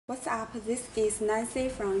What's up? This is Nancy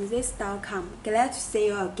from yeezysgocom. Glad to see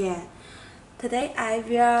you again. Today I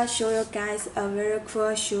will show you guys a very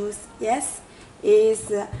cool shoes. Yes,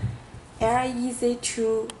 it's Yeezy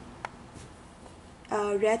to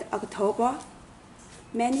Red October.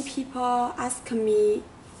 Many people ask me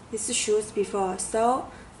these shoes before, so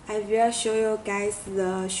I will show you guys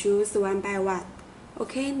the shoes one by one.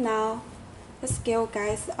 Okay, now let's give you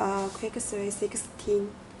guys a quick 360.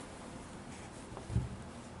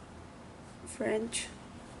 French,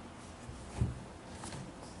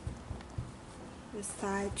 the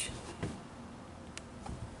side,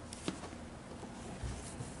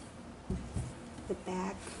 the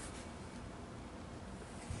back,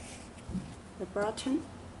 the button.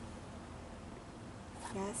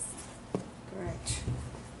 Yes, great,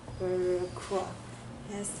 very cool.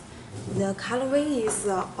 Yes, the colorway is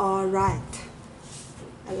alright.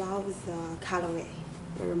 I love the colorway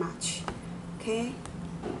very much. Okay.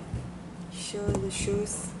 Show the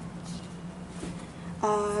shoes.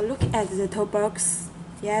 Look at the toe box.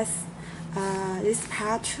 Yes, this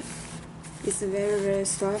part is very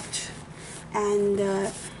soft and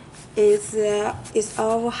it's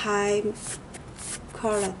of high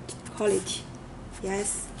quality.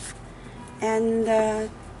 Yes, and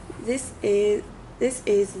this is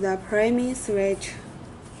the premium suede,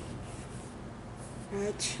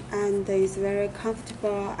 right? And it's very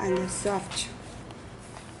comfortable and soft.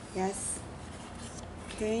 Yes.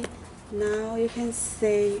 Okay, now you can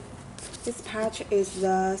see this part is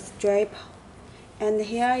the strap, and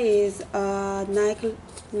here is a Nike.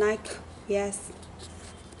 Yes,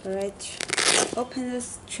 right. Open the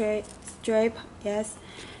strap. Yes,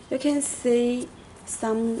 you can see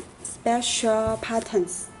some special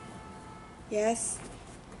patterns. Yes,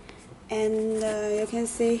 and you can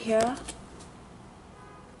see here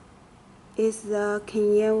is the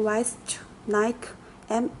Kanye West Nike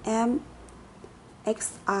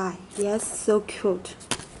XI. Yes, so cute.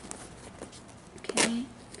 Okay,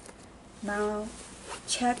 now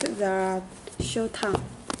check the shoe tongue.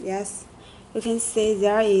 Yes, you can see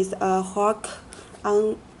there is a hawk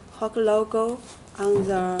logo on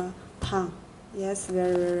the tongue. Yes,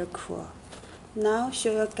 very cool. Now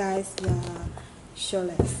show you guys the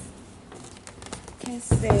shoelace. You can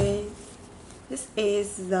see this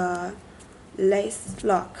is the lace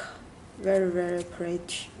lock. Very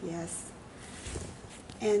pretty. Yes.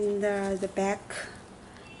 And the back,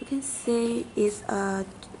 you can see is a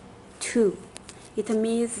 2. It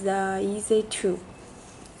means the Yeezy 2.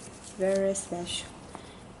 Very special.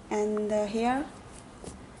 And here,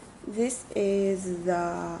 this is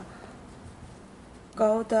the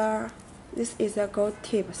gold. This is a gold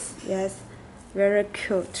tips. Yes, very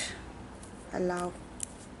cute. I love.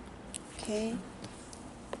 Okay.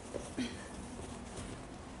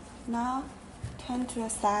 Now turn to the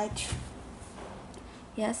side.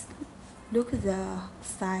 Yes, look at the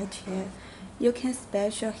side here. You can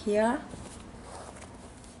special here.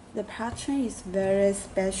 The pattern is very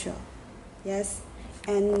special. Yes,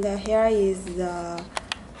 and here is the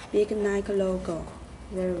big Nike logo.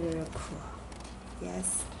 Very cool.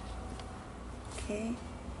 Yes. Okay.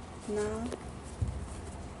 Now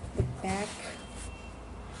the back.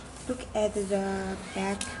 Look at the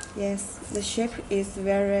back. Yes, the shape is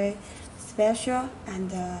very special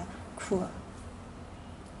and cool.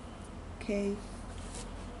 Okay,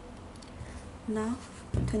 now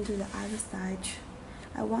turn to the other side.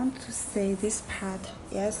 I want to say this part.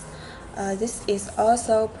 Yes, this is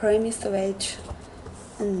also premium suede,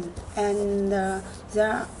 and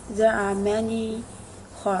there are many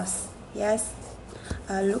holes. Yes,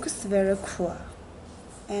 looks very cool,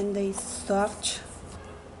 and it's soft.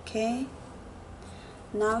 Okay,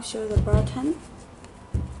 now show the button.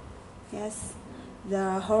 Yes,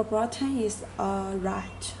 the whole button is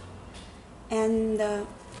alright. And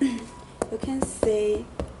you can see,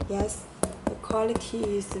 yes, the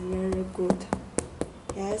quality is very good.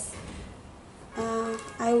 Yes,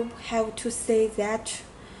 I have to say that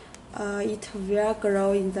it will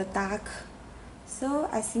glow in the dark, so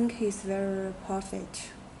I think it's very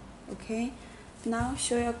perfect. Okay, now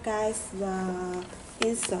show you guys the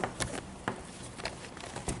insole.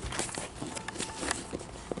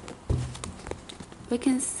 We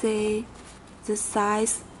can see the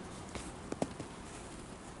size.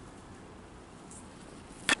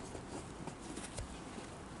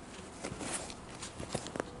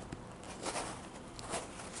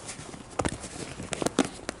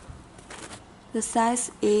 The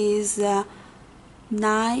size is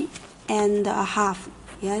 9.5.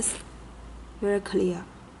 Yes, very clear.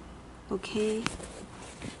 Okay.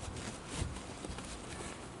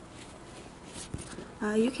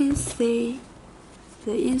 You can see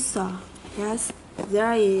the insole. Yes,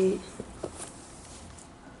 there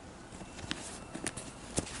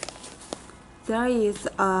is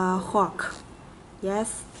a hook.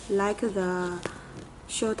 Yes, like the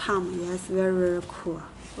show time. Yes, very, very cool.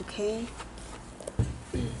 Okay.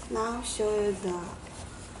 Now show you the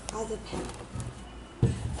other pen.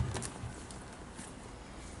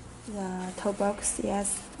 The toe box,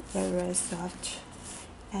 yes, very, very soft.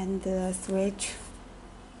 And the switch.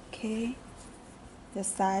 Okay. The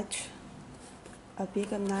side, a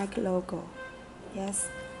big Nike logo. Yes,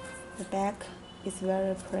 the back is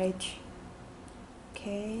very pretty.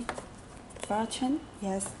 Okay, the button,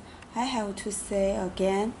 yes, I have to say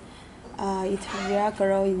again, it will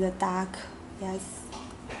glow in the dark. Yes,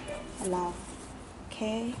 I love.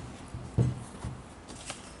 Okay,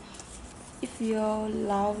 if you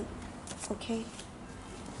love, okay,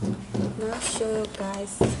 now show you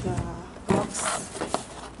guys the box.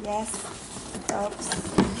 Yes, the box.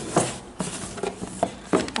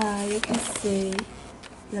 You can see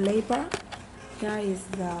the label. Here is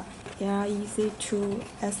the Yeezy 2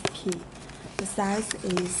 SP. The size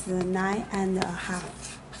is 9.5.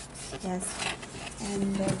 Yes,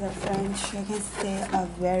 and the French, you can see a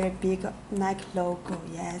very big Nike logo.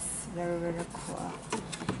 Yes, very, very cool.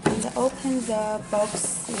 And open the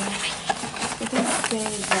box. Yes, you can see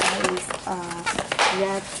there is a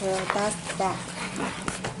red dust bag.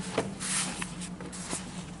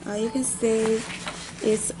 You can see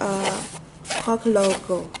it's a Coke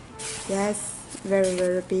logo. Yes, very,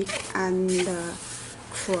 very big and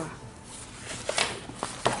cool.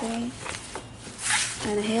 Okay,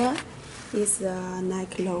 and here is the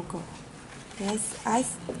Nike logo. Yes, I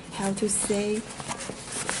have to say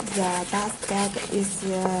the dust bag is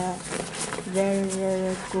very,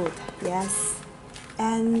 very good. Yes,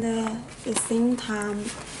 and at the same time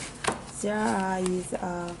there is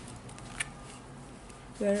a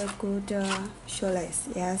very good shoelace.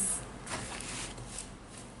 Yes.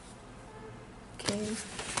 Okay.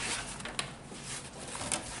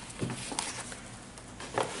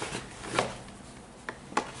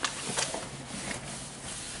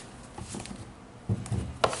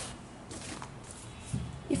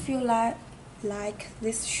 If you like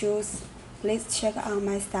these shoes, please check on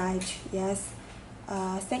my site. Yes.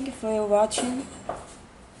 Thank you for your watching.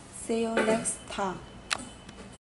 See you next time.